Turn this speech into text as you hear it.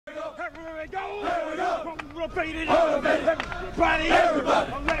Here we go. Motivated. Everybody.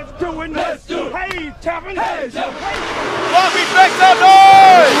 Let's do it. Let's do it. Hey, Tavern. Hey, Bobby, make some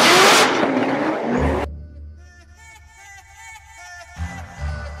noise!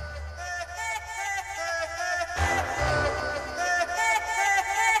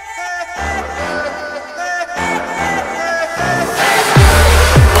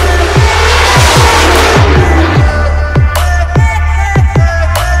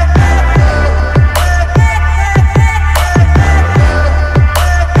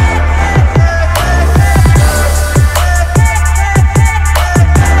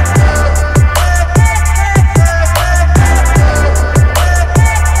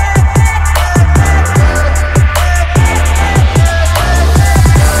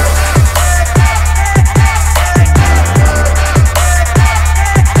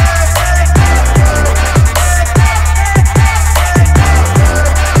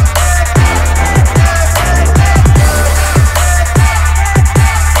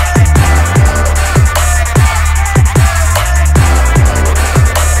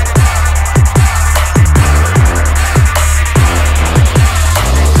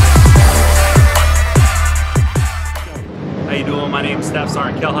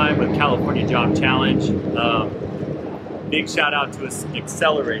 With California Job Challenge. Big shout out to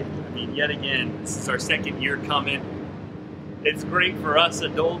Acceler8. I mean, yet again, this is our second year coming. It's great for us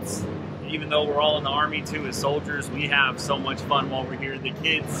adults, even though we're all in the Army too as soldiers. We have so much fun while we're here. The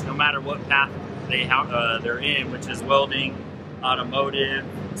kids, no matter what path they're in, which is welding, automotive,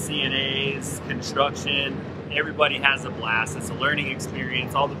 CNAs, construction, everybody has a blast. It's a learning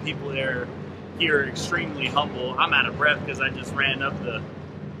experience. All the people there here are extremely humble. I'm out of breath because I just ran up the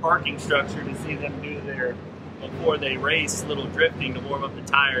parking structure to see them do their, before they race, little drifting to warm up the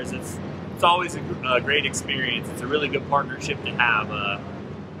tires. It's always a great experience. It's a really good partnership to have.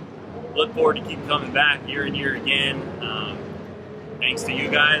 Look forward to keep coming back year and year again. Thanks to you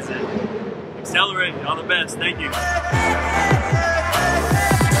guys, and Acceler8, all the best. Thank you.